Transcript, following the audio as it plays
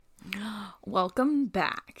Welcome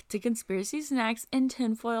back to Conspiracy Snacks and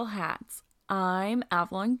Tinfoil Hats. I'm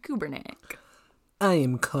Avalon Kubernick. I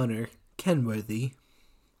am Connor Kenworthy.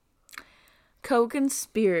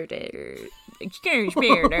 Co-conspirator.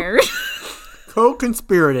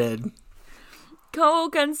 Co-conspirated.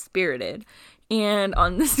 Co-conspirated. And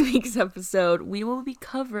on this week's episode, we will be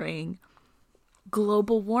covering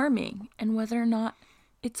global warming and whether or not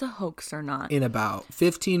it's a hoax or not. In about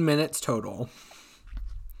 15 minutes total.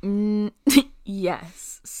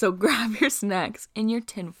 Yes. So grab your snacks and your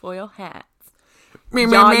tinfoil hats. Meow,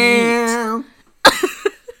 Y'all meow.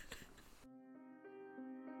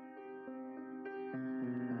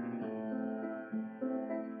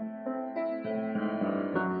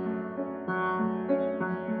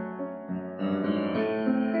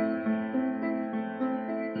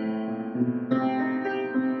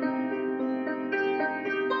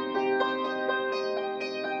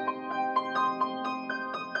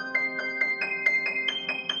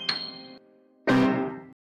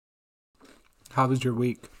 How was your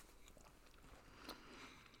week?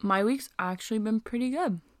 My week's actually been pretty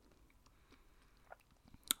good.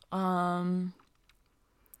 Why,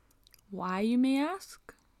 you may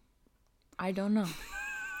ask? I don't know.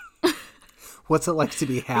 What's it like to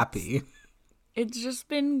be happy? It's just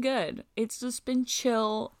been good. It's just been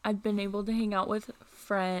chill. I've been able to hang out with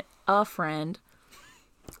a friend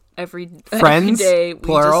every day. We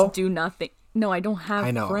Plural? just do nothing. No, I don't have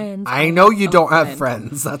friends. I know you have don't a have friend.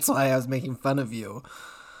 friends. That's why I was making fun of you.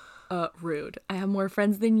 Rude. I have more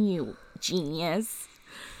friends than you, genius.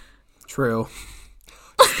 True.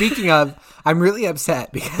 Speaking of, I'm really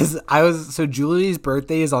upset because Julie's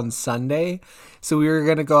birthday is on Sunday. So we were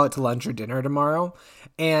going to go out to lunch or dinner tomorrow.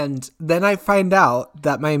 And then I find out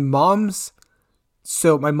that my mom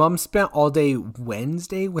spent all day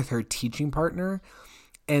Wednesday with her teaching partner.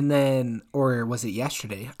 And then, or was it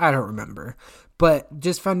yesterday? I don't remember. But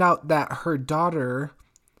just found out that her daughter,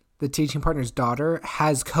 the teaching partner's daughter,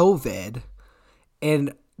 has COVID.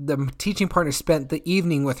 And the teaching partner spent the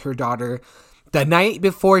evening with her daughter the night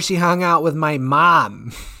before she hung out with my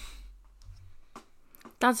mom.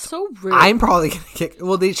 That's so rude. I'm probably going to kick...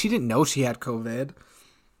 Well, she didn't know she had COVID.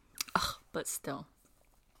 Ugh, but still.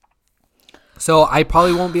 So I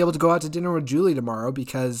probably won't be able to go out to dinner with Julie tomorrow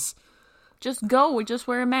because... Just go. Just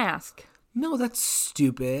wear a mask. No, that's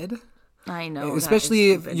stupid. I know.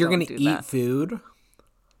 Especially if you're going to eat that. food.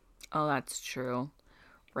 Oh, that's true.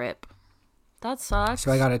 Rip. That sucks.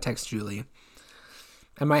 So I got to text Julie.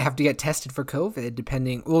 I might have to get tested for COVID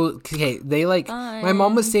depending. Well, okay, my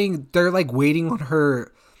mom was saying they're like waiting on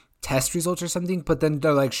her test results or something, but then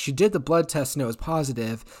they're like, she did the blood test and it was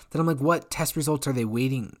positive. Then I'm like, what test results are they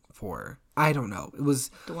waiting for? I don't know. It was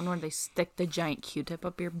the one where they stick the giant Q-tip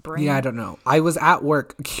up your brain. Yeah, I don't know. I was at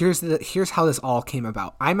work. Here's how this all came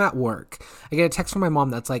about. I'm at work. I get a text from my mom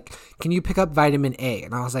that's like, can you pick up vitamin A?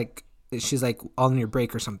 And I was like, she's like on your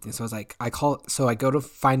break or something. So I was like, I go to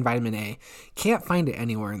find vitamin A. Can't find it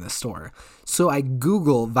anywhere in the store. So I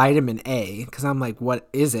Google vitamin A because I'm like, what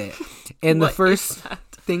is it? And the first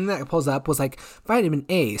thing that pulls up was like, vitamin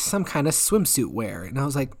A, some kind of swimsuit wear. And I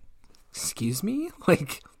was like, excuse me?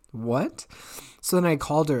 Like, what? So then I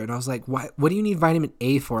called her and I was like, what do you need vitamin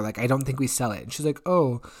A for? Like, I don't think we sell it. And she's like,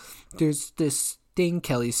 oh, there's this thing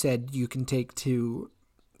Kelly said you can take to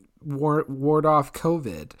ward off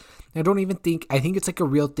COVID. I think it's like a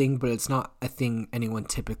real thing, but it's not a thing anyone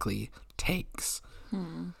typically takes.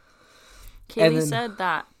 Kaylee said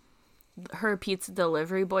that her pizza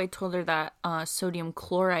delivery boy told her that sodium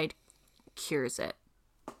chloride cures it.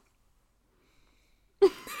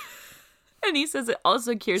 And he says it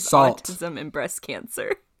also cures Salt. autism and breast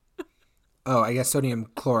cancer. Oh, I guess sodium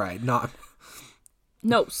chloride, not...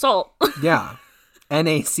 No, salt. Yeah.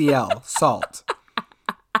 NaCl, salt.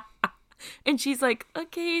 And she's like,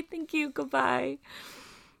 okay, thank you, goodbye.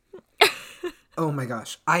 Oh my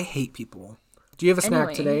gosh, I hate people. Do you have a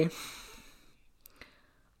snack today?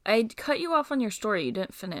 I cut you off on your story. You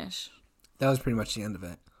didn't finish. That was pretty much the end of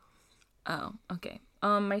it. Oh, okay.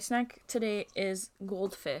 My snack today is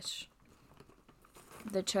goldfish.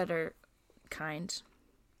 The cheddar kind.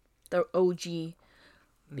 The OG.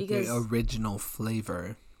 Because the original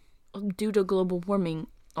flavor. Due to global warming,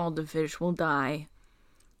 all the fish will die.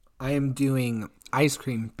 I am doing ice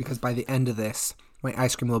cream because by the end of this, my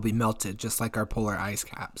ice cream will be melted, just like our polar ice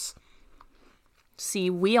caps. See,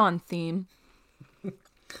 we on theme.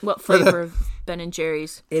 What flavor of Ben &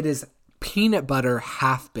 Jerry's? It is peanut butter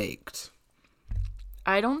half-baked.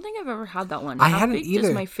 I don't think I've ever had that one. I hadn't either.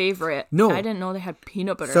 Is my favorite. No. I didn't know they had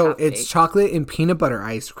peanut butter. So it's chocolate and peanut butter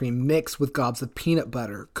ice cream mixed with gobs of peanut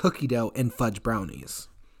butter, cookie dough, and fudge brownies.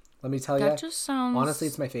 Let me tell you. That just sounds honestly,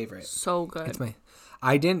 it's my favorite. So good. It's my.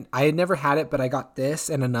 I had never had it, but I got this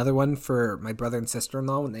and another one for my brother and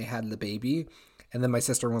sister-in-law when they had the baby, and then my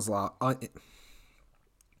sister-in-law.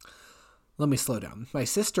 Let me slow down. My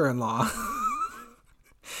sister-in-law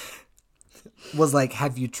was like,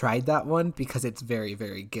 "Have you tried that one? Because it's very,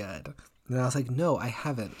 very good." And I was like, "No, I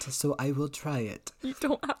haven't. So I will try it." You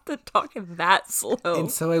don't have to talk that slow.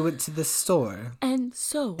 And so I went to the store. And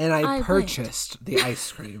I purchased the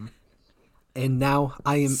ice cream. And now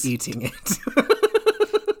I am eating it.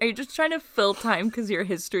 Are you just trying to fill time because your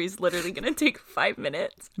history is literally going to take 5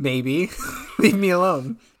 minutes? Maybe. Leave me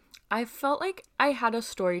alone. I felt like I had a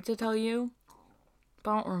story to tell you,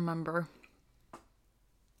 but I don't remember.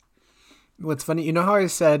 What's funny, you know how I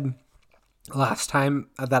said last time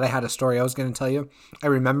that I had a story I was going to tell you? I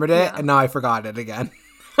remembered it, and now I forgot it again.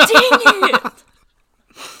 Dang it!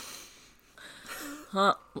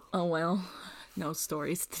 Oh well. No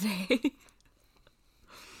stories today.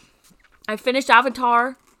 I finished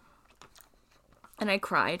Avatar, and I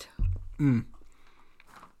cried. The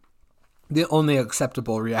only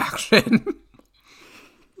acceptable reaction.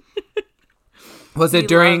 Was it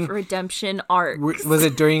during redemption arcs? Was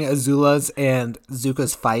it during Azula's and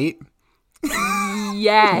Zuko's fight?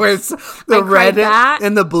 Yes. Where it's the red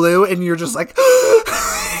and the blue, and you're just like,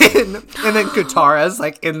 and then Katara's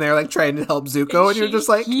like in there, like trying to help Zuko, and you're just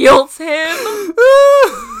like, heals him.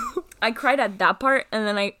 I cried at that part, and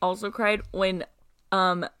then I also cried when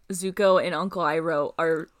Zuko and Uncle Iroh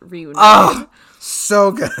are reunited. Oh,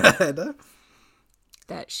 so good.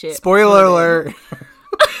 That shit. Spoiler alert.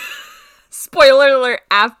 Spoiler alert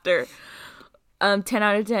after. 10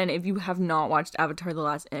 out of 10. If you have not watched Avatar The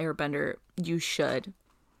Last Airbender, you should.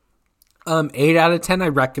 8 out of 10, I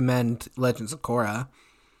recommend Legends of Korra.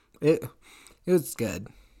 It was good.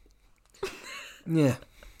 Yeah.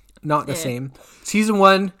 Not the same. Season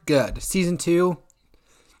 1, good. Season 2,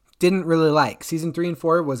 didn't really like. Season 3 and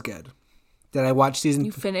 4 was good. Did I watch season...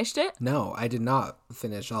 You finished it? No, I did not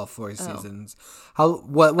finish all 4 seasons.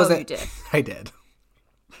 What was it? You did. I did.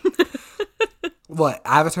 What?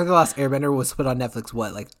 Avatar The Last Airbender was put on Netflix,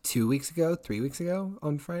 what, like 2 weeks ago? 3 weeks ago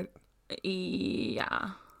on Friday? Yeah.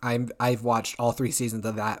 I've watched all 3 seasons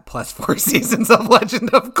of that, plus 4 seasons of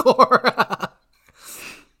Legend of Korra.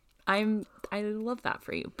 I love that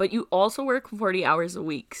for you. But you also work 40 hours a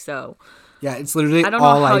week, so... Yeah, it's literally all I do. I don't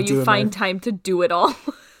know how you find time to do it all.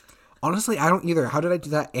 Honestly, I don't either. How did I do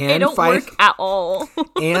that? And I don't work at all.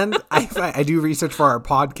 And I do research for our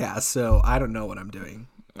podcast, so I don't know what I'm doing.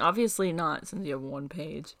 Obviously not, since you have 1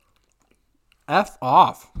 page. F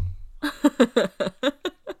off.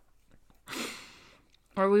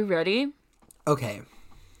 Are we ready? Okay.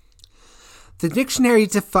 The dictionary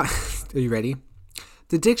Are you ready?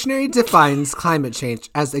 The dictionary defines climate change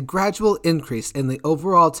as a gradual increase in the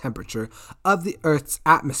overall temperature of the Earth's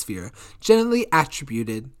atmosphere, generally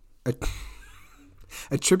attributed to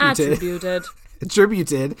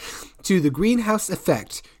the greenhouse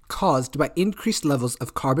effect caused by increased levels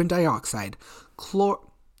of carbon dioxide,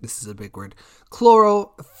 this is a big word,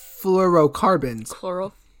 chlorofluorocarbons,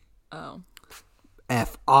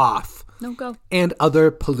 F off, no go, and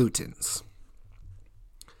other pollutants.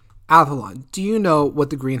 Avalon, do you know what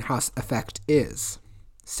the greenhouse effect is?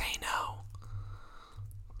 Say no.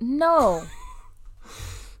 No.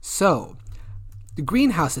 So, the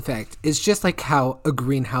greenhouse effect is just like how a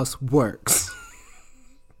greenhouse works.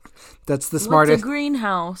 That's the smartest. What's a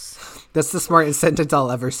greenhouse? That's the smartest sentence I'll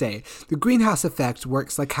ever say. The greenhouse effect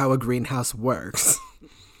works like how a greenhouse works.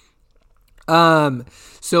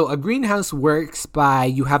 So a greenhouse works by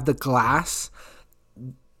you have the glass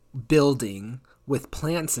building with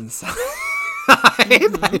plants inside.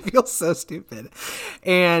 I feel so stupid.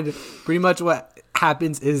 And pretty much what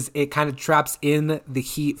happens is it kind of traps in the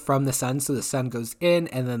heat from the sun. So the sun goes in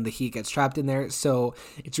and then the heat gets trapped in there. So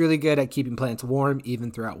it's really good at keeping plants warm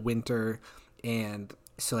even throughout winter. And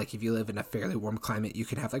so like if you live in a fairly warm climate, you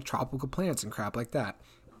can have like tropical plants and crap like that.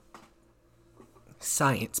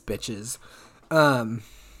 Science, bitches.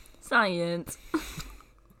 Science.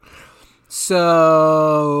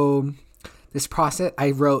 So this process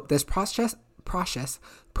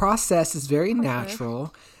is very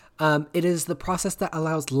natural. It is the process that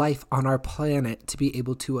allows life on our planet to be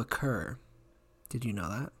able to occur. Did you know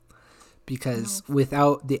that? Because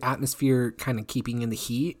without the atmosphere kind of keeping in the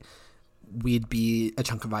heat, we'd be a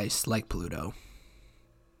chunk of ice like Pluto.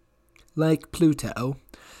 Pluto's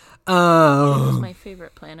my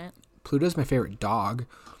favorite planet. Pluto's my favorite dog.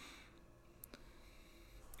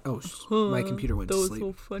 Oh, my computer went to sleep. That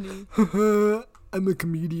was so funny. I'm a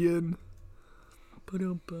comedian.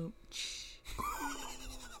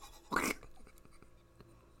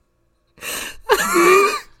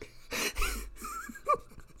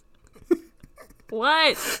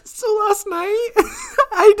 What? So last night,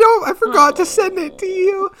 I forgot to send it to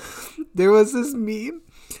you. There was this meme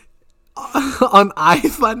on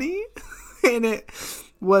iFunny, and it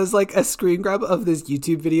was like a screen grab of this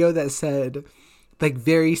YouTube video that said, like,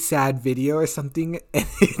 very sad video or something, and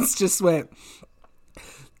it's just went,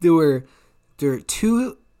 there were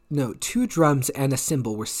two drums and a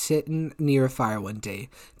cymbal were sitting near a fire one day.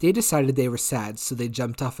 They decided they were sad, so they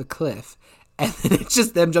jumped off a cliff. And then it's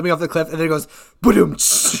just them jumping off the cliff, and then it goes, boom,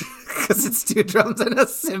 because it's two drums and a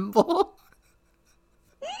cymbal.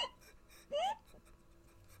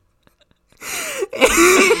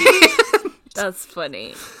 That's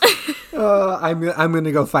funny. I'm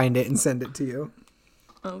gonna go find it and send it to you.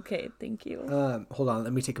 Okay, thank you. Hold on,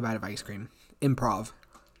 let me take a bite of ice cream. Improv.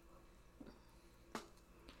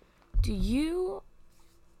 Do you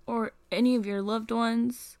or any of your loved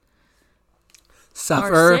ones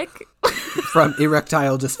Suffer are sick from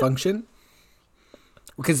erectile dysfunction?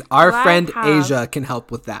 Because our friend Asia can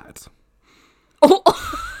help with that. Oh,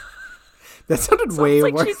 that sounded way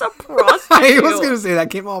like worse. She's a prostitute. I was gonna say that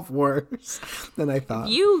came off worse than I thought.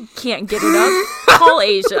 You can't get it up. Call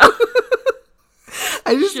Asia.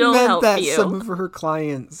 I just She'll meant help that you. some of her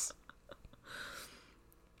clients.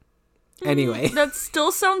 Anyway, That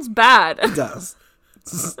still sounds bad. it does.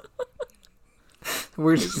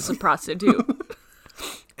 We're She's just a prostitute.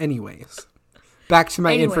 anyways. Back to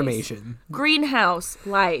my information. Greenhouse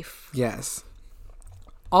life. Yes.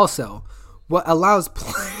 Also, what allows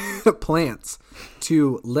plants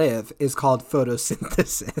to live is called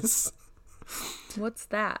photosynthesis. What's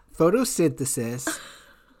that? Photosynthesis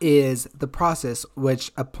is the process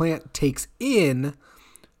which a plant takes in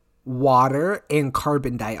water and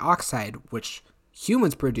carbon dioxide, which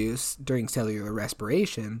humans produce during cellular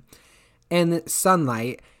respiration, and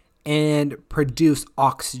sunlight, and produce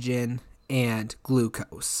oxygen and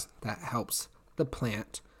glucose that helps the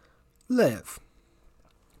plant live.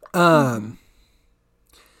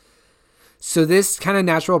 So this kind of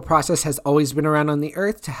natural process has always been around on the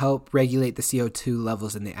Earth to help regulate the CO2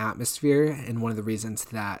 levels in the atmosphere. And one of the reasons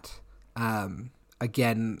that,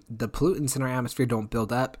 again, the pollutants in our atmosphere don't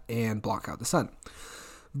build up and block out the sun.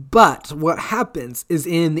 But what happens is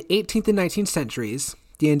in the 18th and 19th centuries,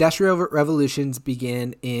 the Industrial Revolutions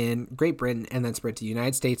began in Great Britain and then spread to the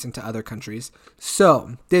United States and to other countries.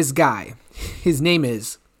 So this guy, his name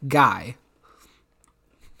is Guy.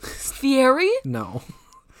 Fieri? No.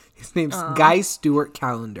 His name's Guy Stewart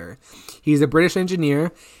Callender. He's a British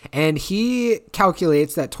engineer, and he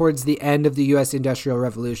calculates that towards the end of the U.S. Industrial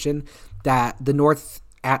Revolution, that the North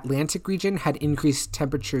Atlantic region had increased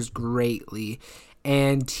temperatures greatly.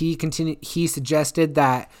 And he suggested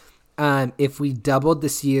that if we doubled the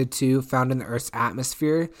CO2 found in the Earth's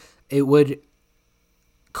atmosphere, it would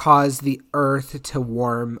cause the Earth to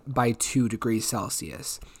warm by 2 degrees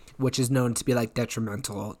Celsius, which is known to be like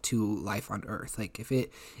detrimental to life on Earth. Like if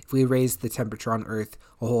we raise the temperature on Earth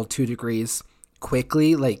a whole 2 degrees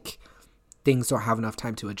quickly, like things don't have enough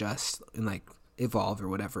time to adjust and like evolve or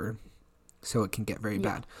whatever. So it can get very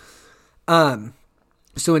bad.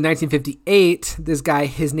 So in 1958, this guy,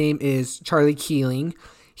 his name is Charlie Keeling.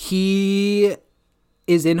 He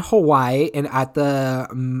is in Hawaii and at the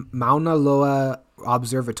Mauna Loa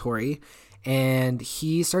Observatory, and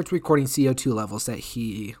he starts recording CO2 levels that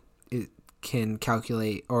he can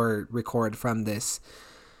calculate or record from this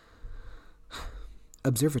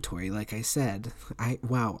observatory. Like I said, I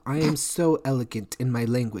am so elegant in my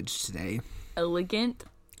language today. Elegant?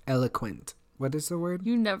 Eloquent. What is the word?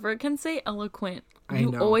 You never can say eloquent. I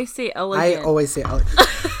know. Always say elegant. I always say elegant.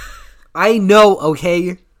 I know,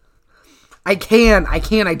 okay? I can. I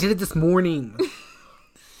did it this morning.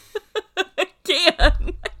 I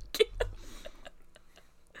can't.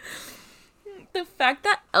 The fact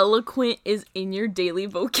that eloquent is in your daily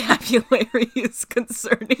vocabulary is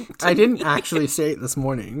concerning to I didn't me. actually say it this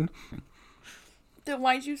morning. Then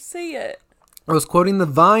why'd you say it? I was quoting the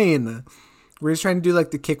Vine. We're just trying to do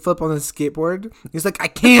like the kickflip on the skateboard. He's like, I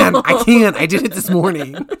can. I did it this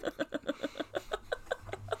morning.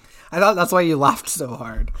 I thought that's why you laughed so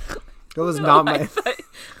hard. That was not my... I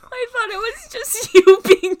thought it was just you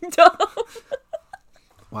being dumb.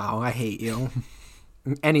 Wow, I hate you.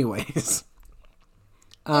 Anyways.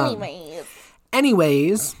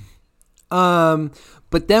 Anyways.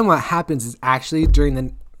 But then what happens is actually during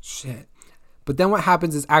the... But then what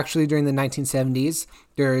happens is actually during the 1970s,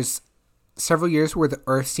 there's several years where the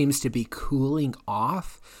Earth seems to be cooling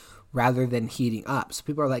off, rather than heating up. So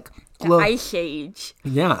people are like, the Ice Age.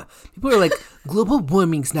 Yeah. People are like, global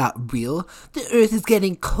warming's not real. The Earth is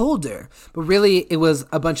getting colder. But really, it was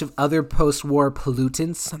a bunch of other post-war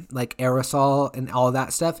pollutants, like aerosol and all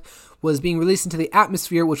that stuff, was being released into the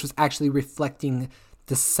atmosphere, which was actually reflecting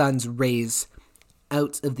the sun's rays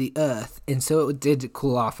out of the Earth. And so it did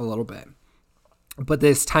cool off a little bit. But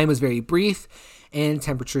this time was very brief, and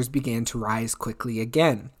temperatures began to rise quickly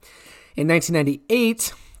again. In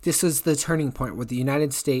 1998... this was the turning point where the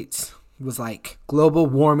United States was like, global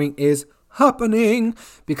warming is happening,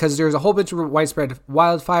 because there's a whole bunch of widespread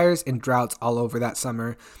wildfires and droughts all over that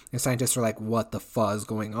summer. And scientists are like, what the fuzz is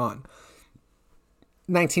going on?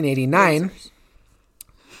 1989,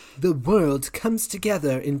 the world comes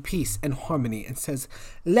together in peace and harmony and says,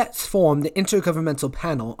 let's form the Intergovernmental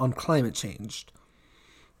Panel on Climate Change.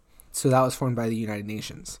 So that was formed by the United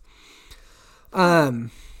Nations.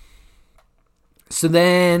 So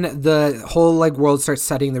then the whole world starts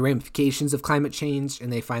studying the ramifications of climate change,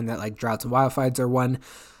 and they find that droughts and wildfires are one,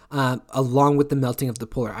 along with the melting of the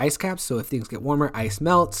polar ice caps. So if things get warmer, ice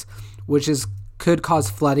melts, which could cause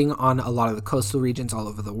flooding on a lot of the coastal regions all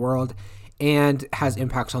over the world, and has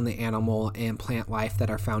impacts on the animal and plant life that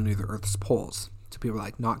are found near the Earth's poles. So people are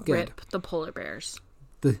like, not good. Rip the polar bears.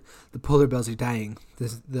 The polar bears are dying.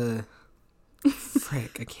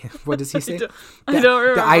 Frick, I can't. What does he say? I don't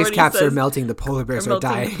remember. The ice caps are melting. The polar bears are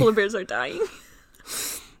dying. The polar bears are dying.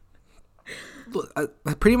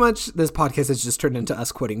 Pretty much, this podcast has just turned into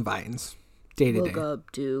us quoting vines day to day. Look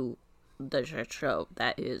up to the show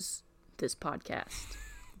that is this podcast.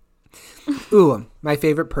 Ooh, my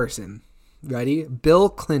favorite person. Ready? Bill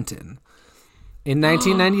Clinton. In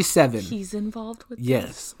 1997. He's involved with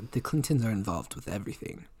Yes, the Clintons are involved with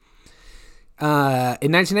everything. In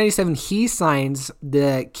 1997, he signs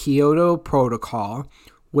the Kyoto Protocol,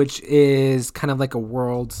 which is kind of like a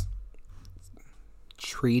world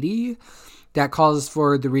treaty that calls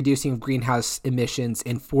for the reducing of greenhouse emissions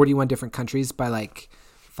in 41 different countries by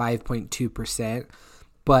 5.2%.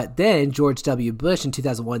 But then George W. Bush in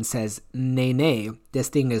 2001 says, nay, this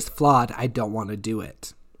thing is flawed. I don't want to do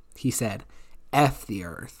it. He said, F the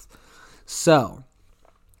Earth. So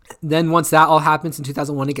then once that all happens in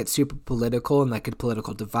 2001, it gets super political and a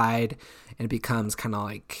political divide, and it becomes kind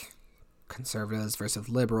of conservatives versus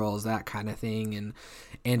liberals, that kind of thing.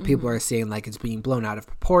 And people are saying it's being blown out of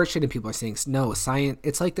proportion, and people are saying, no, science,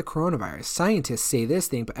 it's like the coronavirus. Scientists say this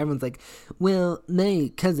thing, but everyone's like, well,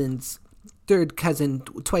 my third cousin,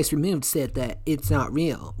 twice removed, said that it's not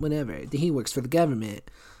real, whatever. He works for the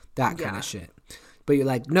government, that kind of shit. But you're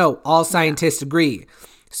like, no, all scientists agree.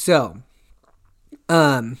 So,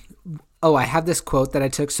 I have this quote that I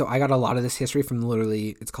took. So I got a lot of this history from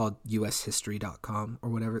literally, it's called ushistory.com or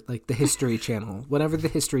whatever, the History Channel, whatever the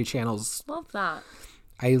History Channel's. Love that.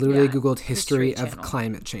 I literally Googled history of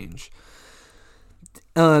climate change.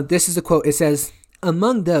 This is a quote. It says,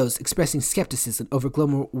 among those expressing skepticism over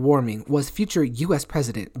global warming was future U.S.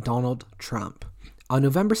 President Donald Trump. On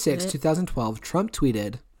November 6, 2012, Trump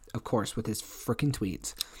tweeted, of course, with his freaking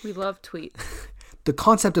tweets. We love tweets. The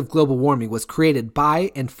concept of global warming was created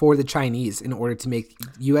by and for the Chinese in order to make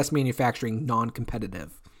U.S. manufacturing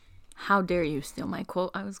non-competitive. How dare you steal my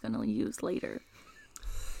quote I was going to use later.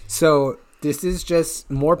 So this is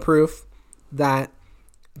just more proof that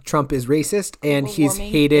Trump is racist and he's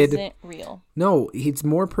hated. Isn't real. No, it's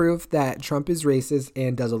more proof that Trump is racist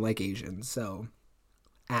and doesn't like Asians. So,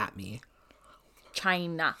 at me.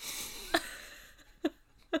 China.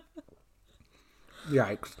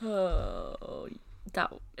 Yikes. Oh,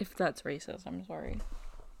 if that's racist, I'm sorry.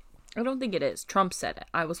 I don't think it is. Trump said it.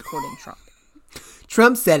 I was quoting Trump.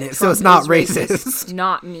 Trump said it, so it's not racist.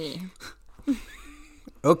 Not me.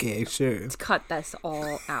 Okay, sure. Let's cut this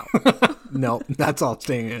all out. No, that's all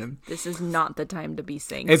staying in. This is not the time to be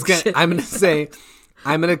saying shit.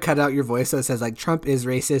 I'm gonna cut out your voice so it says Trump is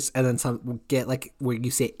racist, and then get where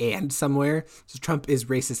you say and somewhere. So Trump is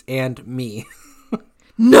racist and me.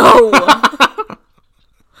 No.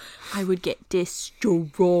 I would get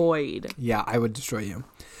destroyed. Yeah, I would destroy you.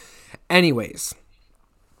 Anyways,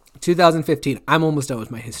 2015. I'm almost done with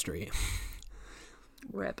my history.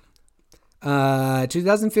 Rip.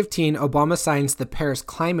 2015, Obama signs the Paris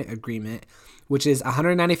Climate Agreement, which is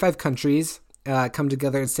 195 countries come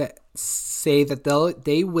together and say that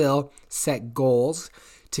they will set goals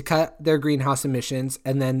to cut their greenhouse emissions,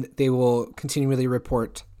 and then they will continually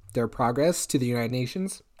report their progress to the United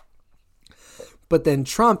Nations. But then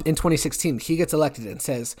Trump in 2016, he gets elected and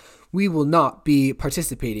says, we will not be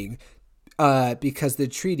participating because the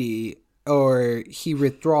treaty, or he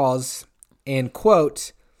withdraws and,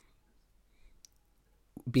 quote,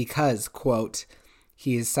 because, quote,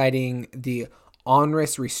 He is citing the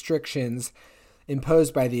onerous restrictions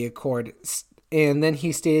imposed by the accord, and then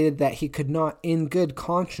he stated that he could not, in good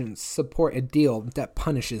conscience, support a deal that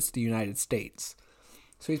punishes the United States.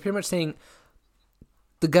 So he's pretty much saying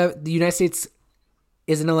the United States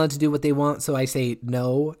isn't allowed to do what they want, so I say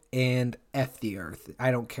no and F the earth. I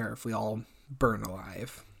don't care if we all burn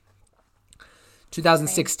alive.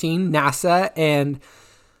 2016, NASA and...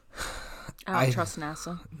 I don't trust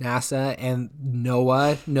NASA. NASA and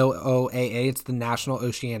NOAA, it's the National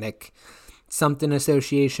Oceanic something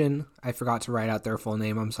Association. I forgot to write out their full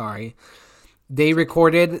name, I'm sorry. They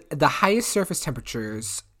recorded the highest surface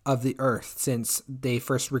temperatures of the Earth since they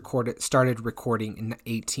first started recording in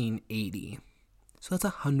 1880. So that's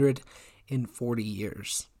 140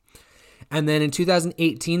 years. And then in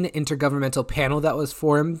 2018, the intergovernmental panel that was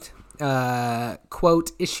formed,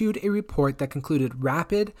 quote, issued a report that concluded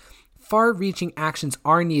rapid, far-reaching actions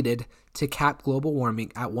are needed to cap global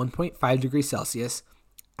warming at 1.5 degrees Celsius.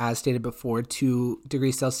 As stated before, 2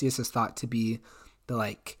 degrees Celsius is thought to be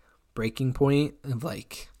the, breaking point of,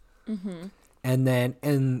 And then,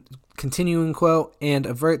 and continuing quote, and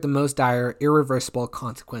avert the most dire, irreversible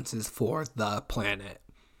consequences for the planet.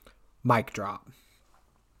 Mic drop.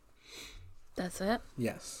 That's it?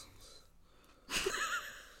 Yes.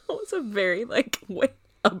 That was a very,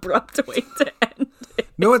 abrupt way to end it.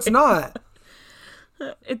 No, it's not.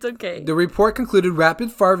 It's okay. The report concluded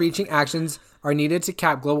rapid, far-reaching actions are needed to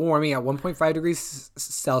cap global warming at 1.5 degrees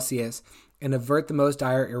Celsius and avert the most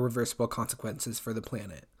dire, irreversible consequences for the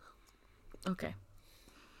planet. Okay.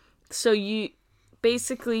 So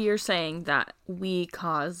you're saying that we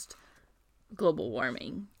caused global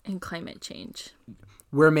warming and climate change.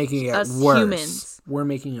 We're making it Us worse. Humans. We're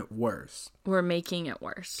making it worse. We're making it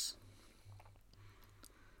worse.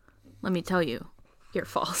 Let me tell you, you're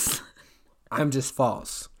false. I'm just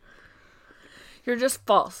false. You're just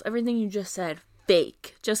false. Everything you just said,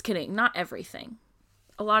 fake. Just kidding. Not everything.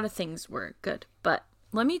 A lot of things were good. But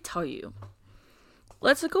let me tell you.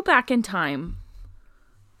 Let's go back in time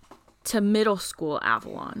to middle school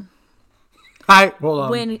Avalon.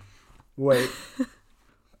 Hold on. Wait.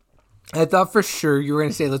 I thought for sure you were going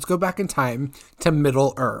to say, let's go back in time to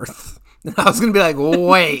Middle Earth. And I was going to be like,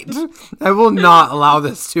 wait, I will not allow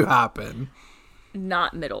this to happen.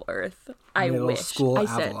 Not Middle Earth. I wish. Middle School I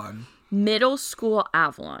Avalon. Said Middle School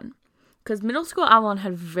Avalon. Because Middle School Avalon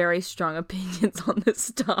had very strong opinions on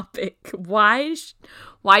this topic. Why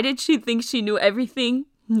did she think she knew everything?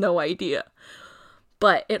 No idea.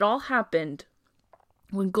 But it all happened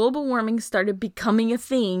when global warming started becoming a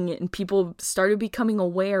thing and people started becoming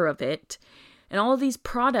aware of it. And all of these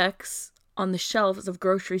products on the shelves of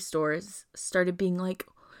grocery stores started being like,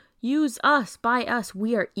 use us, buy us.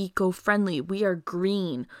 We are eco-friendly. We are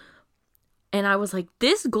green. And I was like,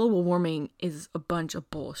 this global warming is a bunch of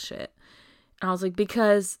bullshit. And I was like,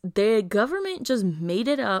 because the government just made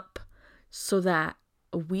it up so that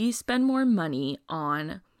we spend more money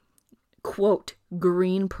on, quote,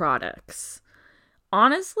 green products.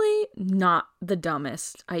 Honestly, not the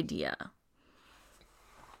dumbest idea.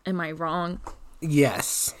 Am I wrong?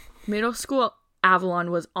 Yes. Middle School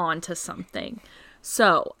Avalon was on to something.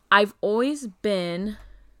 So, I've always been...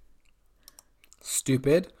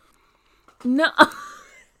 Stupid? No.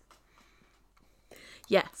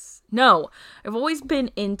 Yes. No. I've always been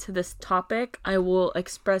into this topic. I will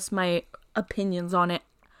express my opinions on it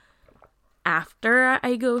after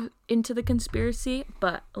I go into the conspiracy,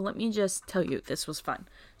 but let me just tell you, this was fun.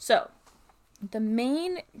 So, the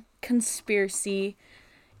main conspiracy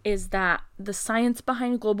is that the science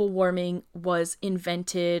behind global warming was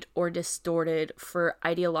invented or distorted for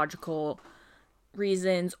ideological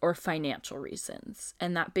reasons or financial reasons,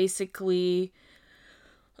 and that basically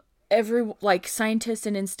scientists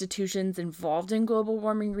and institutions involved in global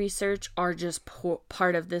warming research are just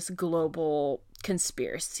part of this global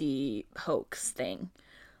conspiracy hoax thing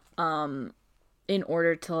in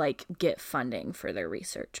order to get funding for their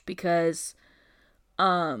research, because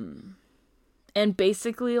and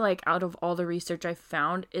basically out of all the research I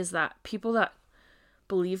found is that people that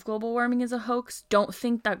believe global warming is a hoax don't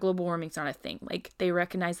think that global warming's not a thing. They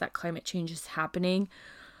recognize that climate change is happening,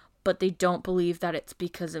 but they don't believe that it's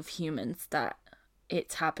because of humans that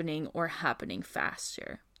it's happening or happening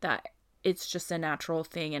faster, that it's just a natural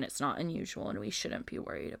thing and it's not unusual and we shouldn't be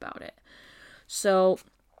worried about it. So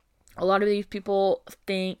a lot of these people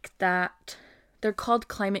think that they're called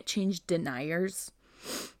climate change deniers,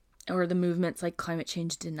 or the movement's climate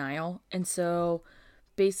change denial. And so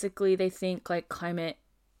basically they think climate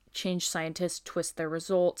change scientists twist their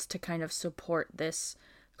results to kind of support this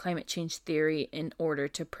climate change theory in order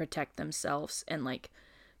to protect themselves and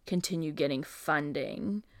continue getting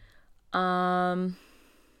funding.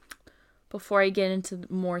 Before I get into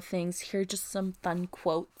more things, here are just some fun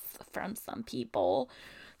quotes from some people.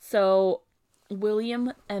 So,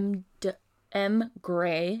 William M.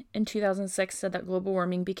 Gray in 2006 said that global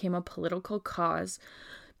warming became a political cause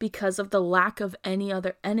because of the lack of any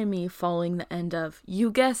other enemy following the end of, you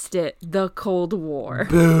guessed it, the Cold War.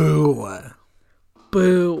 Boo.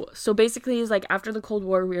 Boo. So basically, he's like, after the Cold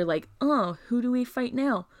War, we were like, oh, who do we fight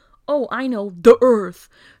now? Oh, I know, the Earth.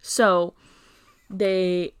 So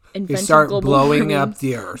they start global blowing warming. up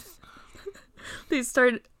the Earth. They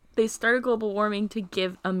started global warming to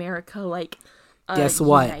give America like a guess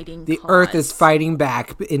what? The cause. Earth is fighting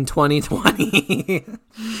back in 2020.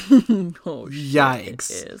 Oh,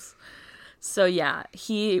 yikes. It is. So yeah,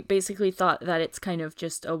 he basically thought that it's kind of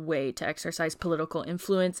just a way to exercise political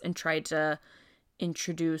influence and try to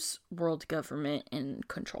introduce world government and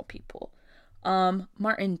control people.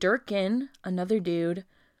 Martin Durkin, another dude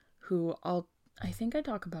who I think I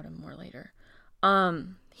talk about him more later.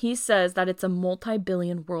 He says that it's a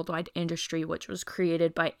multi-billion worldwide industry which was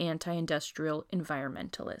created by anti-industrial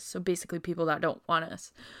environmentalists. So basically people that don't want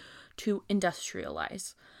us to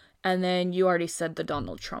industrialize. And then you already said the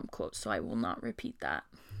Donald Trump quote, so I will not repeat that.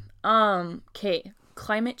 Okay,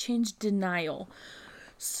 climate change denial.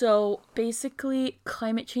 So basically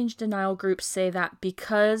climate change denial groups say that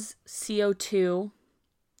because CO2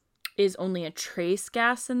 is only a trace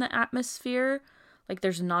gas in the atmosphere, like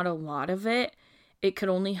there's not a lot of it, it could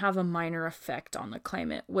only have a minor effect on the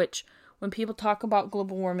climate, which when people talk about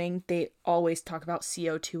global warming, they always talk about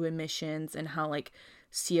CO2 emissions and how like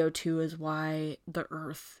CO2 is why the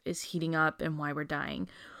Earth is heating up and why we're dying.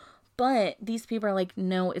 But these people are like,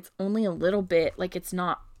 no, it's only a little bit. Like it's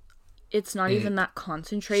not even that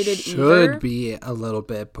concentrated either. Should be a little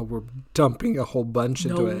bit, but we're dumping a whole bunch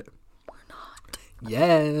into it. We're not.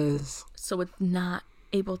 Yes. So it's not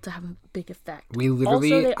able to have a big effect. We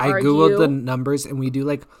literally, I googled the numbers and we do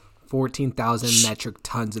like 14,000 metric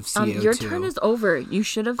tons of CO2. Your turn is over. You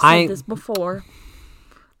should have said this before.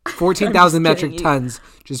 14,000 metric tons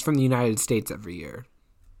just from the United States every year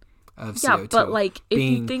of CO2. Yeah, but like if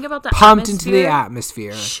you think about the pumped atmosphere, into the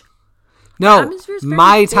atmosphere. No,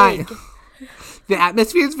 my time. The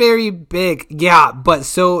atmosphere is very big. Yeah, but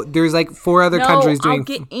so there's like 4 other countries doing. I'll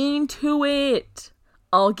get into it.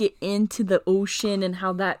 I'll get into the ocean and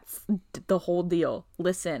how that's the whole deal.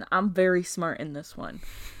 Listen, I'm very smart in this one.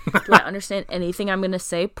 Do I understand anything I'm going to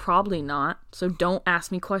say? Probably not. So don't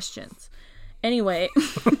ask me questions. Anyway,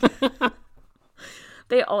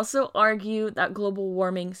 they also argue that global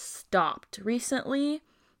warming stopped recently.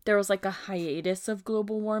 There was like a hiatus of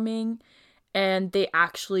global warming, and they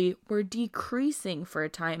actually were decreasing for a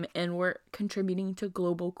time and were contributing to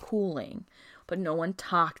global cooling. But no one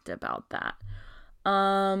talked about that.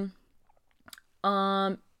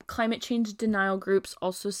 Climate change denial groups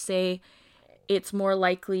also say it's more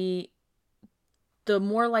likely, the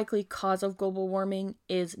more likely cause of global warming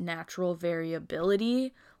is natural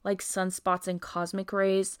variability, like sunspots and cosmic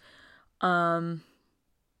rays. And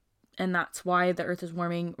that's why the Earth is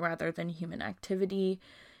warming rather than human activity.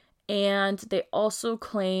 And they also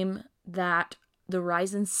claim that the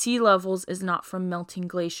rise in sea levels is not from melting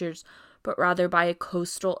glaciers, but rather by a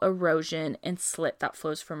coastal erosion and slit that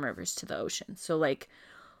flows from rivers to the ocean. So like,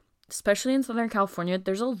 especially in Southern California,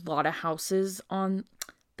 there's a lot of houses on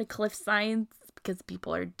the cliff sides because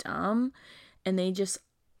people are dumb and they just,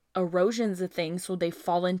 erosion's a thing, so they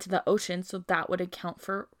fall into the ocean, so that would account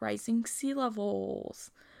for rising sea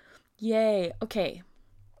levels. Yay. Okay.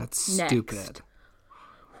 That's Next. Stupid.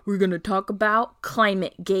 We're going to talk about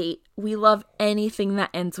Climate Gate. We love anything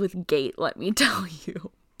that ends with gate, let me tell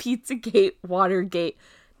you. Pizzagate, Watergate.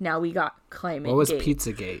 Now we got Climate Gate. What was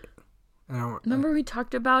Pizzagate? Remember we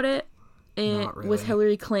talked about it with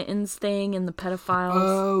Hillary Clinton's thing and the pedophiles?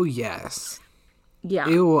 Oh, yes. Yeah.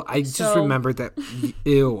 Ew, I just remembered that.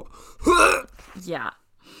 Ew. Yeah.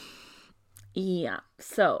 Yeah.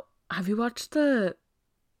 So, have you watched the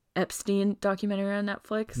Epstein documentary on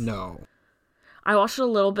Netflix? No. I watched it a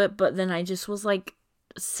little bit, but then I just was like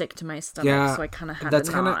sick to my stomach, so I kind of had that's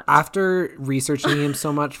to kind of not. After researching him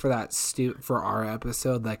so much for that for our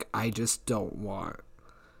episode, like I just don't want.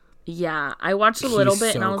 Yeah, I watched a little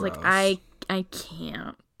bit and I was gross. like, I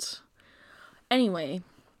can't. Anyway,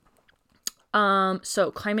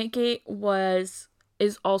 so ClimateGate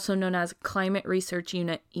is also known as Climate Research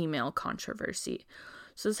Unit email controversy.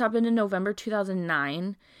 So this happened in November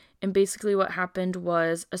 2009. And basically what happened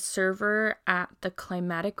was a server at the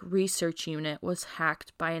Climatic Research Unit was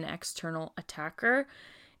hacked by an external attacker,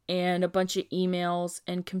 and a bunch of emails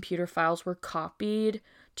and computer files were copied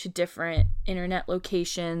to different internet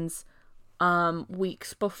locations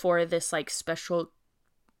weeks before this like special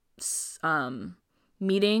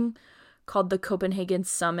meeting called the Copenhagen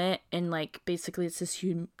Summit. And like basically it's this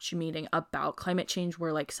huge meeting about climate change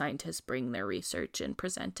where like scientists bring their research and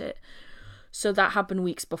present it. So that happened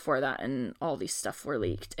weeks before that, and all these stuff were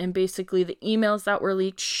leaked. And basically the emails that were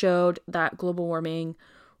leaked showed that global warming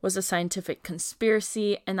was a scientific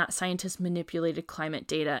conspiracy, and that scientists manipulated climate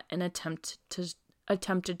data and attempted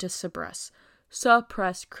to suppress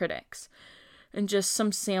critics. And just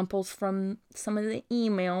some samples from some of the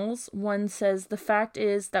emails. One says, "The fact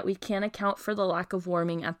is that we can't account for the lack of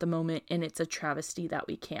warming at the moment, and it's a travesty that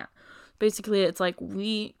we can't." Basically, it's like,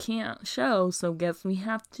 we can't show, so guess we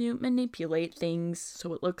have to manipulate things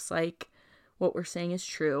so it looks like what we're saying is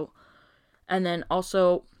true. And then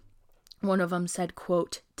also, one of them said,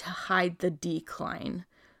 quote, "to hide the decline."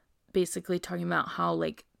 Basically talking about how,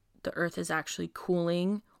 like, the earth is actually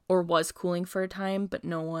cooling, or was cooling for a time, but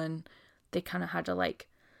they kind of had to, like,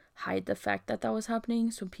 hide the fact that was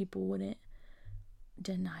happening so people wouldn't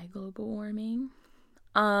deny global warming.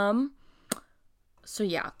 So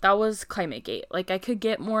yeah, that was ClimateGate. Like, I could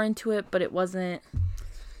get more into it, but it wasn't.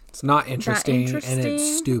 It's not interesting. And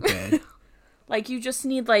it's stupid. Like, you just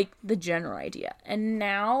need, like, the general idea. And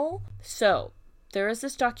now, so there is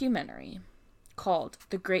this documentary called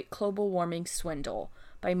The Great Global Warming Swindle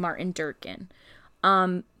by Martin Durkin.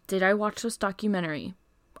 Did I watch this documentary?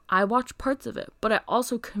 I watched parts of it, but I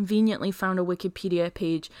also conveniently found a Wikipedia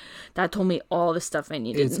page that told me all the stuff I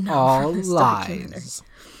needed to know. It's all lies.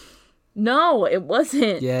 No, it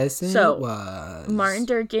wasn't. Yes, it was. Martin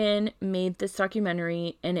Durkin made this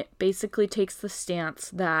documentary, and it basically takes the stance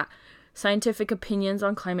that scientific opinions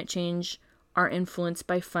on climate change are influenced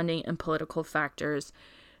by funding and political factors,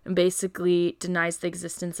 and basically denies the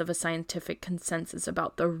existence of a scientific consensus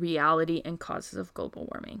about the reality and causes of global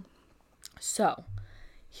warming. So,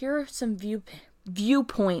 here are some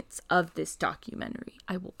viewpoints of this documentary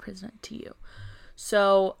I will present to you.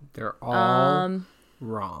 So, they're all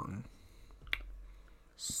wrong.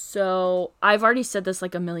 So, I've already said this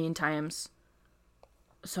like a million times,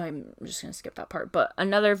 so I'm just going to skip that part. But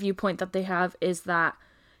another viewpoint that they have is that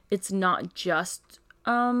it's not just,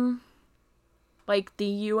 like, the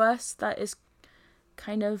U.S. that is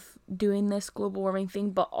kind of doing this global warming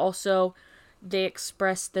thing, but also they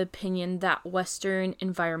express the opinion that Western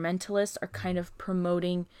environmentalists are kind of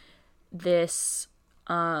promoting this,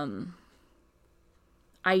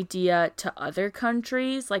 idea to other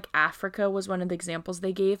countries. Like Africa was one of the examples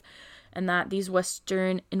they gave, and that these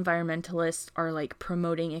Western environmentalists are like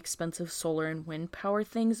promoting expensive solar and wind power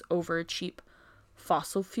things over cheap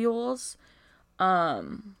fossil fuels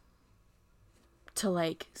to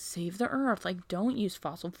like save the earth. Like, don't use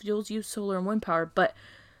fossil fuels, use solar and wind power. But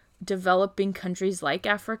developing countries like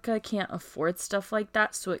Africa can't afford stuff like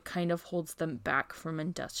that, so it kind of holds them back from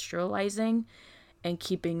industrializing and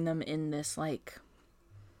keeping them in this like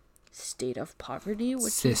state of poverty,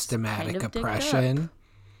 which systematic is kind of oppression.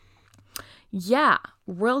 Yeah,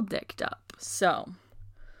 real dicked up. So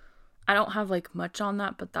I don't have like much on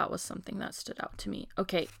that, but that was something that stood out to me.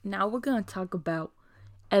 Okay, now we're gonna talk about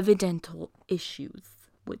evidential issues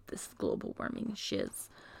with this global warming shiz.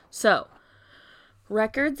 So,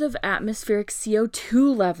 records of atmospheric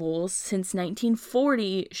CO2 levels since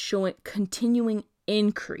 1940 show a continuing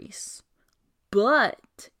increase.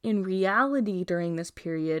 But in reality, during this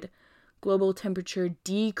period, global temperature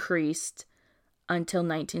decreased until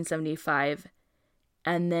 1975.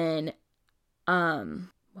 And then,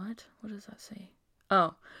 what does that say?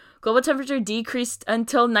 Oh, global temperature decreased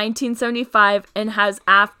until 1975 and has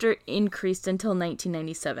after increased until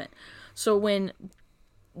 1997. So when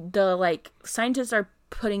the, like, scientists are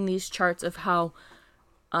putting these charts of how,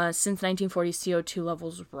 since 1940, CO2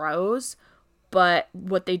 levels rose, but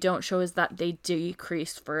what they don't show is that they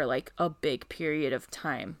decreased for, like, a big period of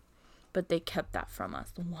time. But they kept that from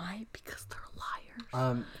us. Why? Because they're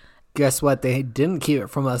liars. Guess what? They didn't keep it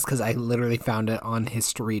from us because I literally found it on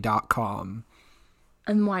history.com.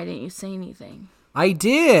 And why didn't you say anything? I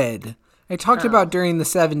did. I talked about during the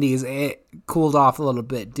 70s, it cooled off a little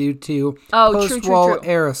bit due to post-war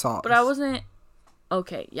aerosols. But I wasn't...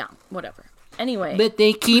 Okay, yeah, whatever. Anyway. But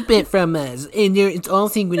they keep it from us. And it's all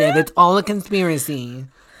secretive. It's all a conspiracy.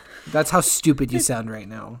 That's how stupid you sound right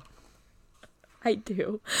now. I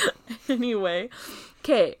do. Anyway.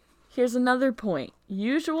 Okay, here's another point.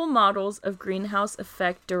 Usual models of greenhouse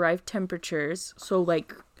effect derived temperatures, so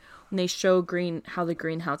like when they show how the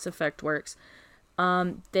greenhouse effect works,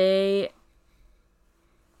 they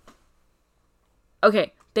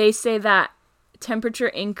say that temperature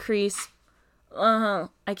increase I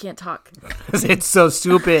can't talk. It's so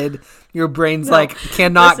stupid. Your brain's like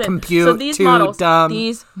cannot compute. So these too models, dumb.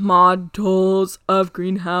 these models of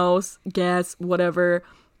greenhouse gas, whatever,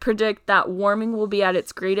 predict that warming will be at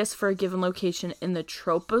its greatest for a given location in the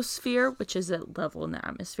troposphere, which is a level in the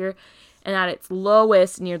atmosphere, and at its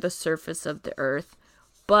lowest near the surface of the Earth.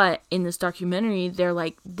 But in this documentary, they're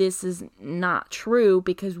like, this is not true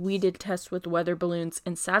because we did tests with weather balloons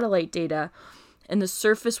and satellite data, and the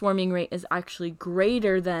surface warming rate is actually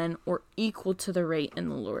greater than or equal to the rate in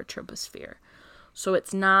the lower troposphere. So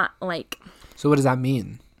it's not like... So what does that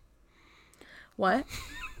mean? What?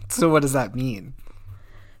 So what does that mean?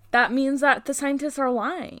 That means that the scientists are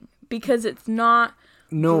lying because it's not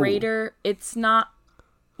greater. It's not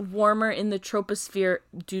warmer in the troposphere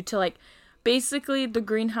due to like... Basically, the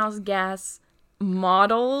greenhouse gas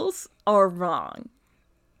models are wrong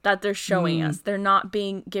that they're showing us. They're not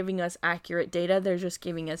giving us accurate data. They're just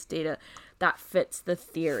giving us data that fits the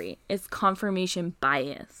theory. It's confirmation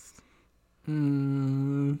bias.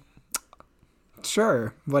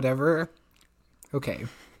 Sure, whatever. Okay.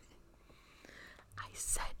 I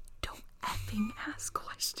said don't effing ask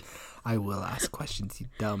questions. I will ask questions, you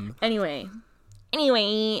dumb. Anyway,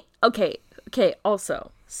 okay,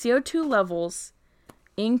 also, CO2 levels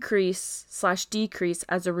increase/decrease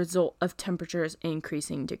as a result of temperatures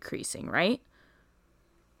decreasing, right?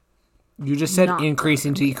 You just said Not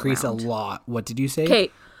increasing, the other way decrease around. a lot. What did you say?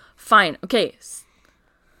 Okay, fine. Okay.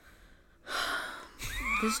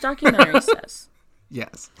 This documentary says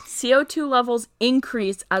Yes. CO2 levels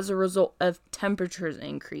increase as a result of temperatures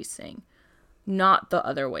increasing, not the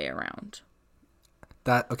other way around.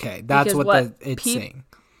 That's Because what it's saying.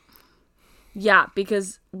 Yeah,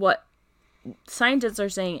 because what scientists are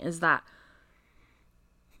saying is that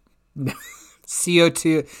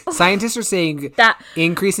CO2. Scientists are saying that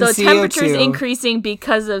increase in the CO2. temperature's increasing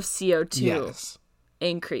because of CO2 Yes.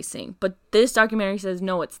 increasing. But this documentary says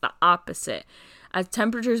no, it's the opposite. As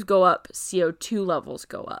temperatures go up, CO2 levels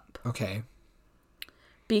go up. Okay.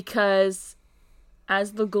 Because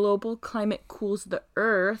as the global climate cools the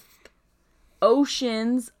Earth,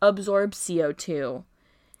 oceans absorb CO2.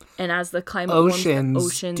 And as the climate warms, the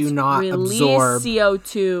oceans do not release absorb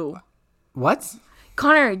CO2. What?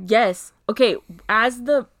 Connor, yes. Okay, as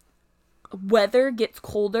the weather gets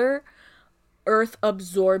colder, Earth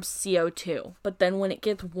absorbs CO2. But then when it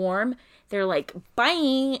gets warm, they're like,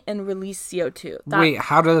 bye, and release CO2. Wait,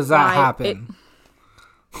 how does that happen?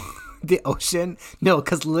 The ocean? No,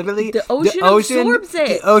 because literally the ocean absorbs it.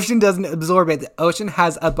 The ocean doesn't absorb it. The ocean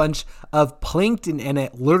has a bunch of plankton in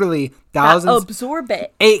it. Literally thousands. That absorb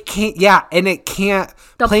it. It can't. Yeah, and it can't.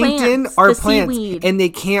 The plankton plants, are the plants, seaweed. and they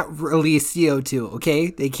can't release CO2. Okay,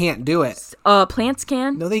 they can't do it. Plants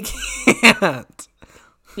can. No, they can't.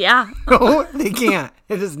 Yeah. No, they can't.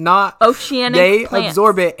 It is not. Oceanic They plants.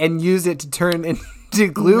 absorb it and use it to turn into No,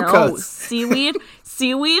 glucose. seaweed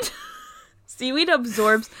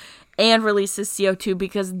absorbs and releases CO2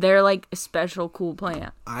 because they're like a special cool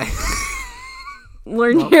plant.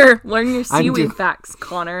 Learn your seaweed facts,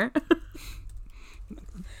 Connor.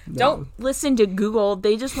 No. Don't listen to Google.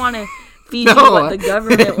 They just want to feed you what the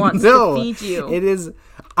government wants to feed you. It is.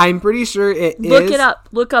 I'm pretty sure it is. Look it up.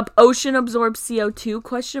 Look up ocean absorbs CO2 ?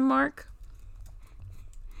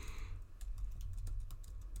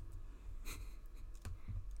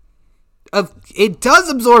 It does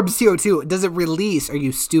absorb CO2. Does it release? Are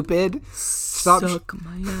you stupid? Stop. Suck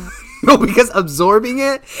my ass. No, because absorbing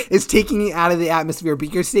it is taking it out of the atmosphere.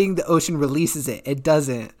 But you're saying the ocean releases it. It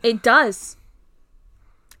doesn't. It does.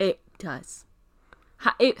 It does.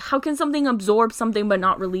 How can something absorb something but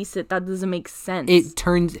not release it? That doesn't make sense. It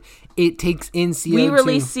takes in CO2. We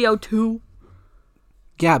release CO2.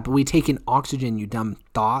 Yeah, but we take in oxygen, you dumb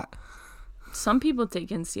thought. Some people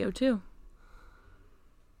take in CO2.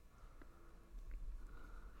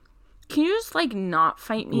 Can you just not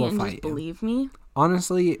fight me and just believe me?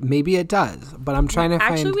 Honestly, maybe it does, but I'm trying to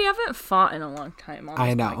find... Actually, we haven't fought in a long time on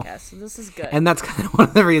this podcast, so this is good. And that's kind of one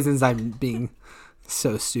of the reasons I'm being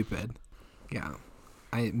so stupid. Yeah.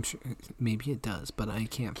 I'm sure maybe it does, but I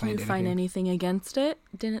can't find anything. Can you find anything against it?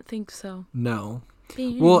 Didn't think so. No.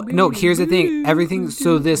 Well, no, here's the thing. Everything,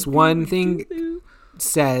 so this one thing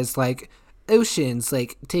says, oceans,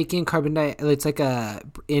 take in carbon dioxide. It's like a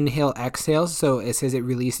inhale, exhale, so it says it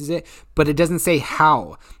releases it, but it doesn't say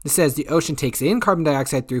how. It says the ocean takes in carbon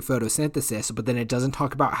dioxide through photosynthesis, but then it doesn't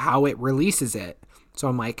talk about how it releases it. So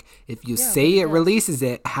I'm like, if you say it releases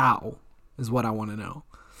it, how is what I want to know.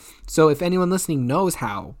 So if anyone listening knows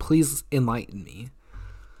how, please enlighten me.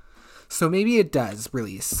 So maybe it does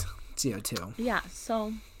release CO2. Yeah,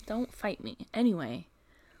 so don't fight me. Anyway,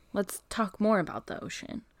 let's talk more about the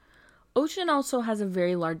ocean. ocean also has a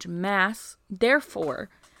very large mass. Therefore,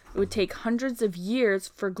 it would take hundreds of years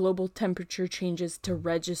for global temperature changes to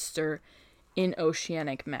register in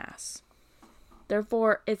oceanic mass.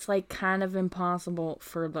 Therefore, it's like kind of impossible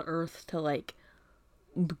for the Earth to like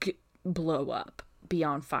blow up, be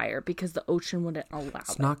on fire, because the ocean wouldn't allow it.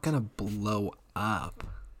 It's not gonna blow up.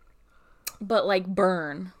 But like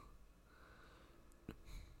burn.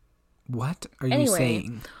 What are you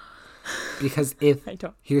saying? Because if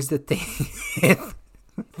here's the thing, if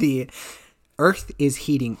the Earth is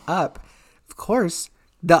heating up, of course,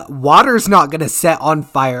 the water's not going to set on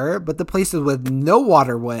fire, but the places with no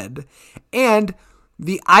water would. And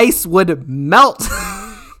the ice would melt.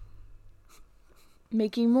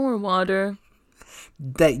 Making more water.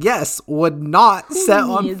 That, yes, would not set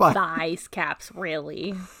on fire. The ice caps,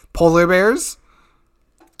 really? Polar bears?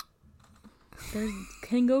 They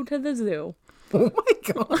can go to the zoo. Oh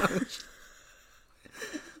my gosh.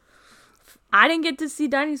 I didn't get to see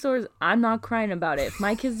dinosaurs. I'm not crying about it. If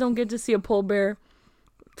my kids don't get to see a polar bear,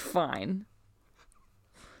 fine.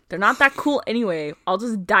 They're not that cool anyway. I'll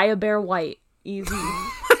just dye a bear white. Easy.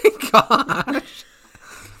 Oh my gosh.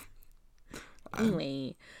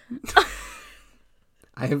 Anyway.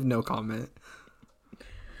 I have no comment.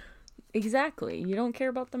 Exactly. You don't care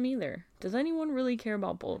about them either. Does anyone really care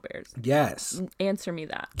about polar bears? Yes. Answer me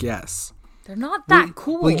that. Yes. They're not that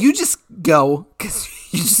cool. Well, you just go, because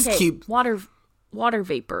you just keep... Water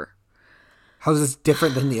vapor. How is this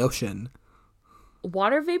different than the ocean?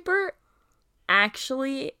 Water vapor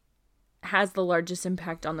actually has the largest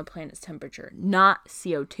impact on the planet's temperature, not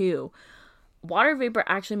CO2. Water vapor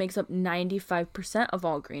actually makes up 95% of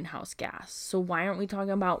all greenhouse gas. So why aren't we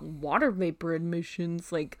talking about water vapor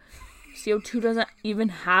emissions? Like, CO2 doesn't even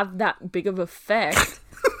have that big of effect.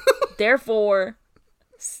 Therefore,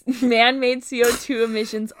 man-made CO2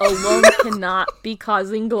 emissions alone cannot be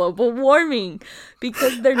causing global warming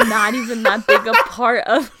because they're not even that big a part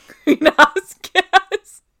of greenhouse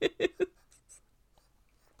gases.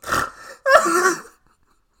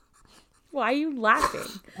 Why are you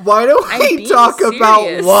laughing? Why don't we talk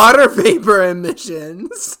about water vapor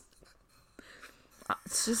emissions?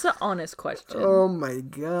 It's just an honest question. Oh my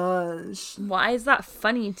gosh. Why is that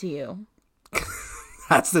funny to you?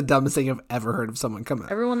 That's the dumbest thing I've ever heard of someone come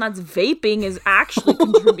out. Everyone that's vaping is actually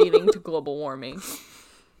contributing to global warming.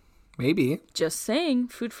 Maybe. Just saying.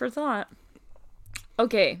 Food for thought.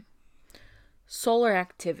 Okay. Solar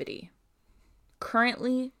activity.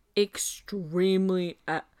 Currently extremely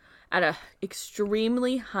at a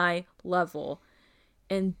extremely high level.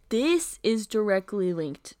 And this is directly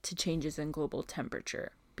linked to changes in global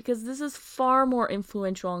temperature. Because this is far more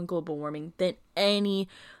influential on global warming than any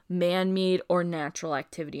man-made or natural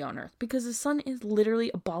activity on Earth. Because the sun is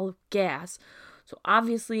literally a ball of gas. So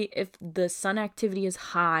obviously, if the sun activity is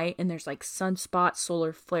high and there's like sunspots,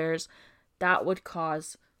 solar flares, that would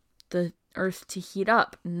cause the Earth to heat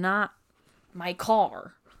up, not my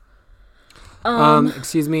car.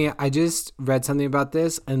 Excuse me, I just read something about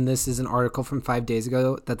this, and this is an article from 5 days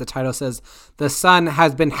ago that the title says, "The sun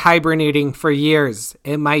has been hibernating for years.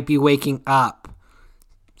 It might be waking up."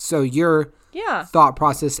 So your thought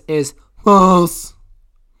process is false.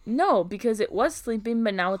 No, because it was sleeping,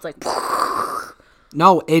 but now it's like...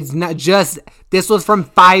 No, it's not just... This was from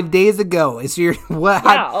 5 days ago. It's your... What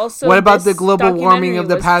about the global warming of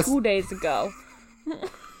the past... 2 days ago.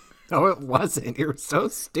 No, it wasn't. You're so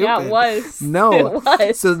stupid. Yeah, it was. No. It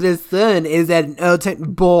was. So the sun is at an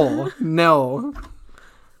ultimate bowl. No.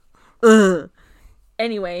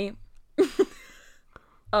 Anyway.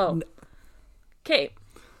 Oh. Okay.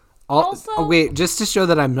 Also, wait, just to show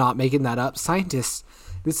that I'm not making that up, scientists...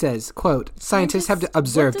 This says, quote, scientists have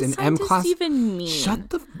observed an M-class... even mean?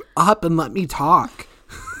 Shut up and let me talk.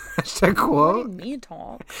 Hashtag quote. Let me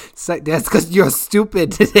talk. That's because you're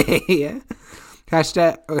stupid today.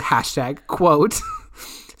 Hashtag quote.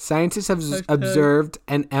 Scientists have observed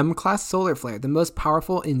an M-class solar flare, the most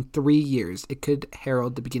powerful in 3 years. It could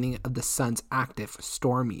herald the beginning of the sun's active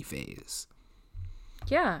stormy phase.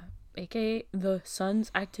 Yeah, aka the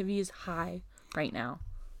sun's activity is high right now.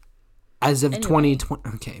 As of 2020.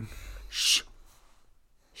 Okay. Shh.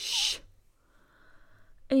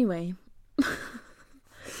 Anyway.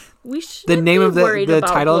 We should. The name of the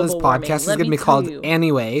title of this podcast is going to be called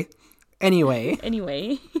Anyway. Anyway.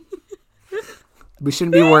 We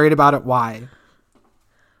shouldn't be worried about it. Why?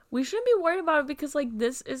 We shouldn't be worried about it because, like,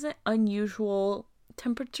 this isn't unusual.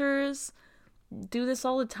 Temperatures do this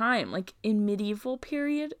all the time. Like, in medieval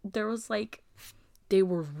period, there was, like, they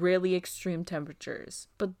were really extreme temperatures.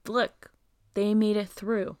 But look, they made it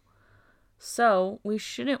through. So, we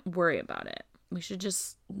shouldn't worry about it. We should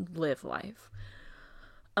just live life.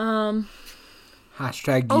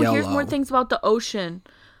 Hashtag Oh, yellow. here's more things about the ocean.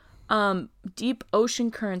 Deep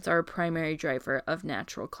ocean currents are a primary driver of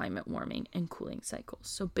natural climate warming and cooling cycles.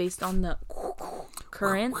 So based on the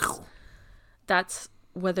currents, that's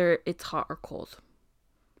whether it's hot or cold.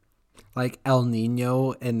 Like El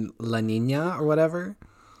Nino and La Nina or whatever.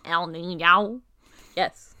 El Nino.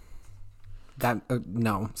 Yes. That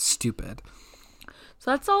no, stupid.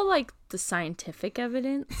 So that's all like the scientific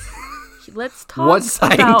evidence. Let's talk What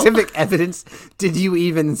scientific about evidence did you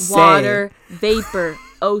even say? water, vapor,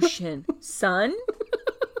 ocean, sun.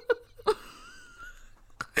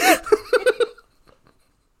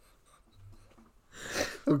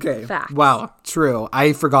 Okay. Facts. Wow, true.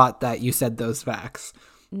 I forgot that you said those facts.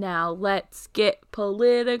 Now let's get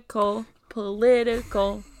political.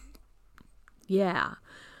 Political. Yeah.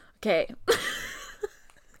 Okay.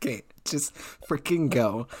 Okay, just freaking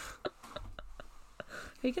go.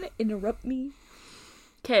 Are you gonna interrupt me?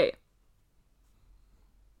 Okay.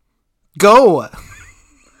 Go!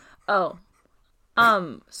 Oh.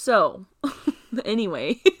 So.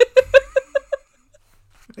 Anyway.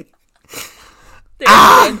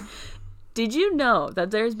 Did you know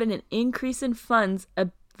that there's been an increase in funds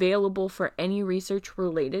available for any research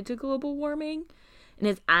related to global warming? And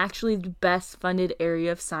it's actually the best funded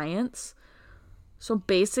area of science. So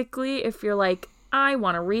basically, if you're like, I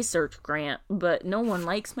want a research grant, but no one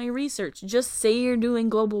likes my research, just say you're doing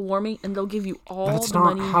global warming and they'll give you all That's the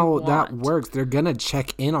not money you how want. that works. They're gonna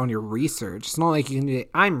check in on your research. It's not like you can be,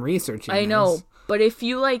 I'm researching I know, this. but if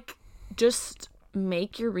you like just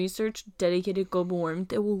make your research dedicated to global warming,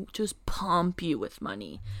 they will just pump you with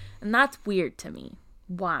money. And that's weird to me.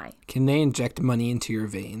 Why? Can they inject money into your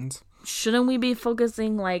veins? Shouldn't we be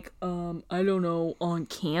focusing like, I don't know, on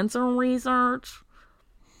cancer research?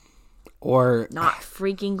 Or Not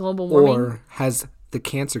freaking global warming? or has the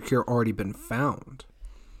cancer cure already been found?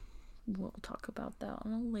 We'll talk about that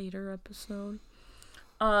on a later episode.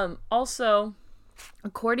 Also,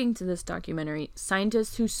 according to this documentary,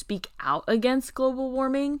 scientists who speak out against global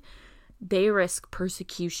warming, they risk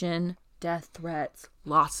persecution, death threats,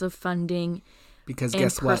 loss of funding, Because and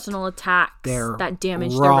guess personal what? attacks They're that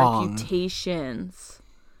damage wrong. their reputations.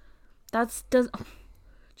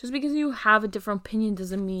 Just because you have a different opinion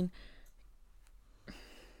doesn't mean.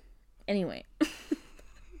 Anyway,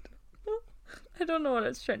 I don't know what I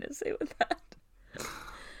was trying to say with that.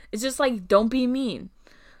 It's just like, don't be mean.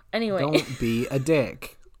 Anyway. Don't be a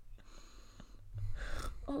dick.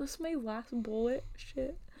 Oh, this is my last bullet.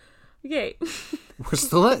 Shit. Okay. We're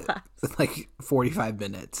still at like 45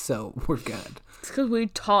 minutes, so we're good. It's because we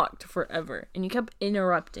talked forever and you kept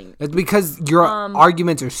interrupting. It's because your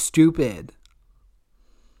arguments are stupid.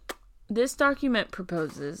 This documentary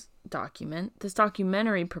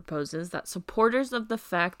proposes that supporters of the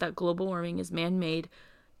fact that global warming is man-made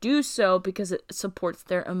do so because it supports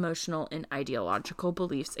their emotional and ideological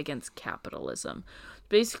beliefs against capitalism.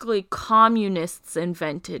 Basically, communists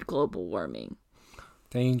invented global warming.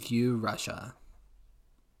 Thank you, Russia.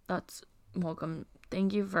 That's welcome.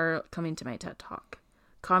 Thank you for coming to my TED Talk.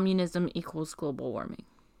 Communism equals global warming.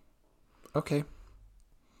 Okay.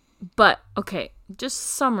 But, okay, just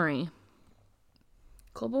summary.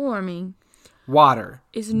 Global warming Water.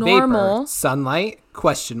 is normal. Vapor. Sunlight?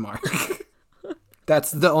 Question mark.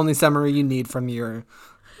 That's the only summary you need from your...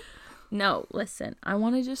 No, listen. I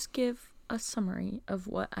want to just give a summary of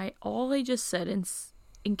all I just said in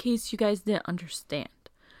case you guys didn't understand.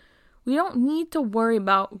 We don't need to worry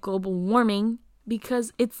about global warming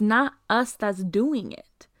because it's not us that's doing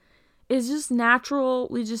it. It's just natural.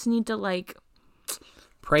 We just need to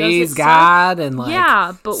praise God and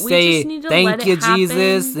yeah, but we say just need to thank let you, it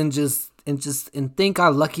happen. Jesus, and thank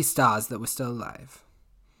our lucky stars that we're still alive.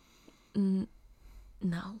 No,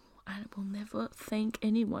 I will never thank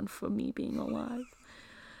anyone for me being alive.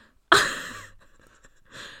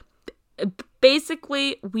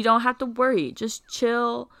 Basically, we don't have to worry. Just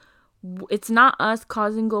chill. It's not us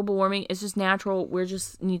causing global warming. It's just natural. We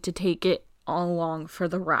just need to take it all along for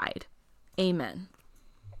the ride. Amen.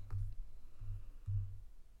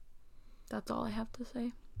 That's all I have to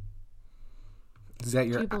say. Is that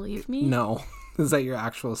your? Do you believe me? No. Is that your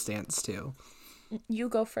actual stance too? You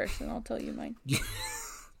go first, and I'll tell you mine.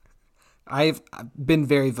 I've been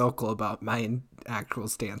very vocal about my actual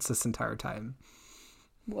stance this entire time.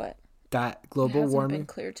 What? That global It hasn't warming. been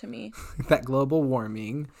clear to me. That global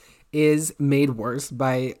warming is made worse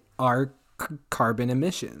by our carbon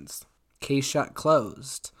emissions. Case shut,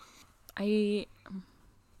 closed. I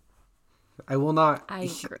will not.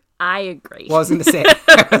 I agree. Well, I was going to say,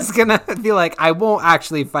 I was going to be like, I won't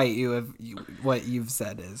actually fight you if what you've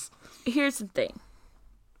said is. Here's the thing.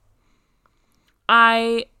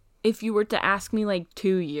 if you were to ask me like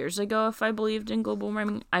 2 years ago if I believed in global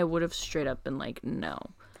warming, I would have straight up been like, no.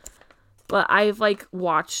 But I've like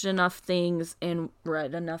watched enough things and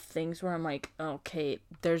read enough things where I'm like, okay,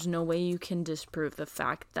 there's no way you can disprove the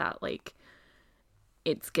fact that like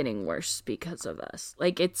it's getting worse because of us.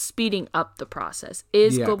 Like, it's speeding up the process.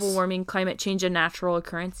 Is global warming, climate change a natural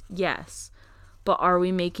occurrence? Yes. But are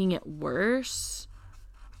we making it worse?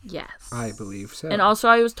 Yes. I believe so. And also,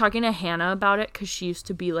 I was talking to Hannah about it because she used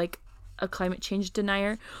to be like a climate change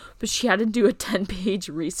denier, but she had to do a 10-page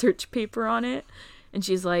research paper on it. And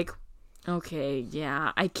she's like, okay,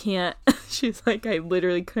 yeah, I can't. She's like, I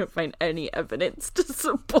literally couldn't find any evidence to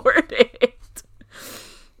support it.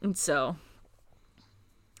 And so,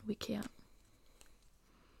 we can't.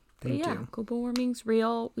 Thank you. Global warming's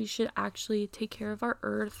real. We should actually take care of our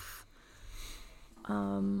Earth.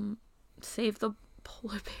 Save the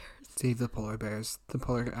polar bears. Save the polar bears. The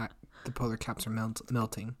polar caps are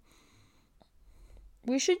melting.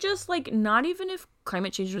 We should just like, not even if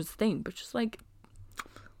climate change was a thing, but just like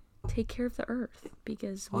take care of the Earth,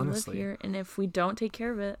 because we live here, and if we don't take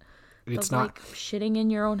care of it, it's not like shitting in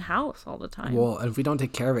your own house all the time. Well, if we don't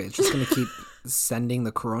take care of it, it's just going to keep sending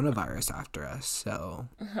the coronavirus after us. So.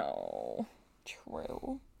 Oh,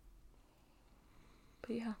 true.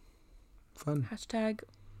 But yeah. Fun. Hashtag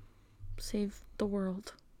save the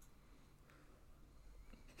world.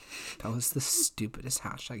 That was the stupidest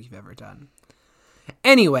hashtag you've ever done.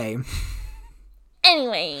 Anyway.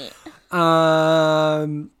 Thank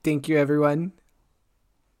you, everyone.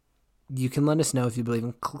 You can let us know if you believe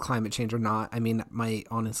in climate change or not. I mean, my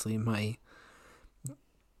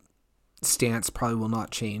stance probably will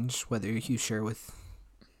not change whether you share with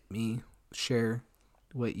me, share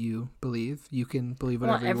what you believe. You can believe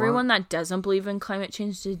whatever you want. Everyone that doesn't believe in climate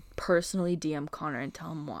change did personally DM Connor and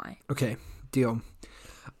tell him why. Okay, deal.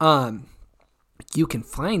 You can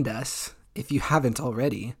find us, if you haven't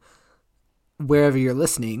already, wherever you're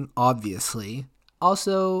listening, obviously.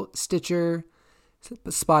 Also, Stitcher,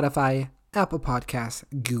 Spotify, Apple Podcasts,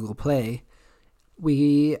 Google Play.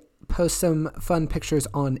 We post some fun pictures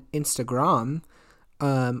on Instagram.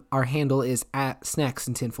 Our handle is at Snacks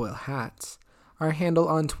and Tinfoil Hats. Our handle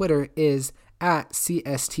on Twitter is at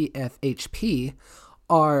CSTFHP.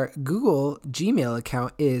 Our Google Gmail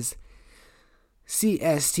account is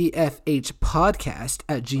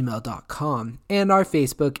cstfhpodcast@gmail.com. And our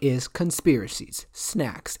Facebook is Conspiracies,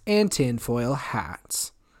 Snacks, and Tinfoil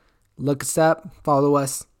Hats. Look us up, follow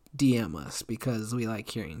us, DM us, because we like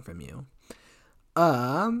hearing from you.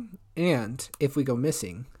 And if we go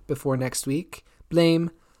missing before next week, blame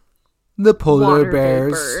the polar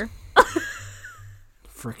bears.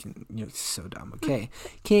 Freaking, you're so dumb. Okay.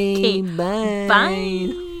 Okay, bye.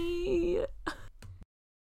 Bye.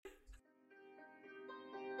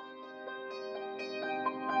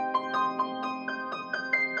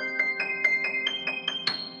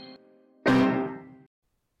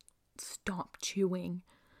 Stop chewing.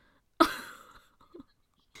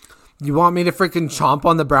 You want me to freaking chomp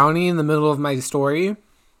on the brownie in the middle of my story?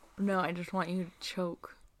 No, I just want you to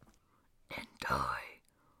choke and die.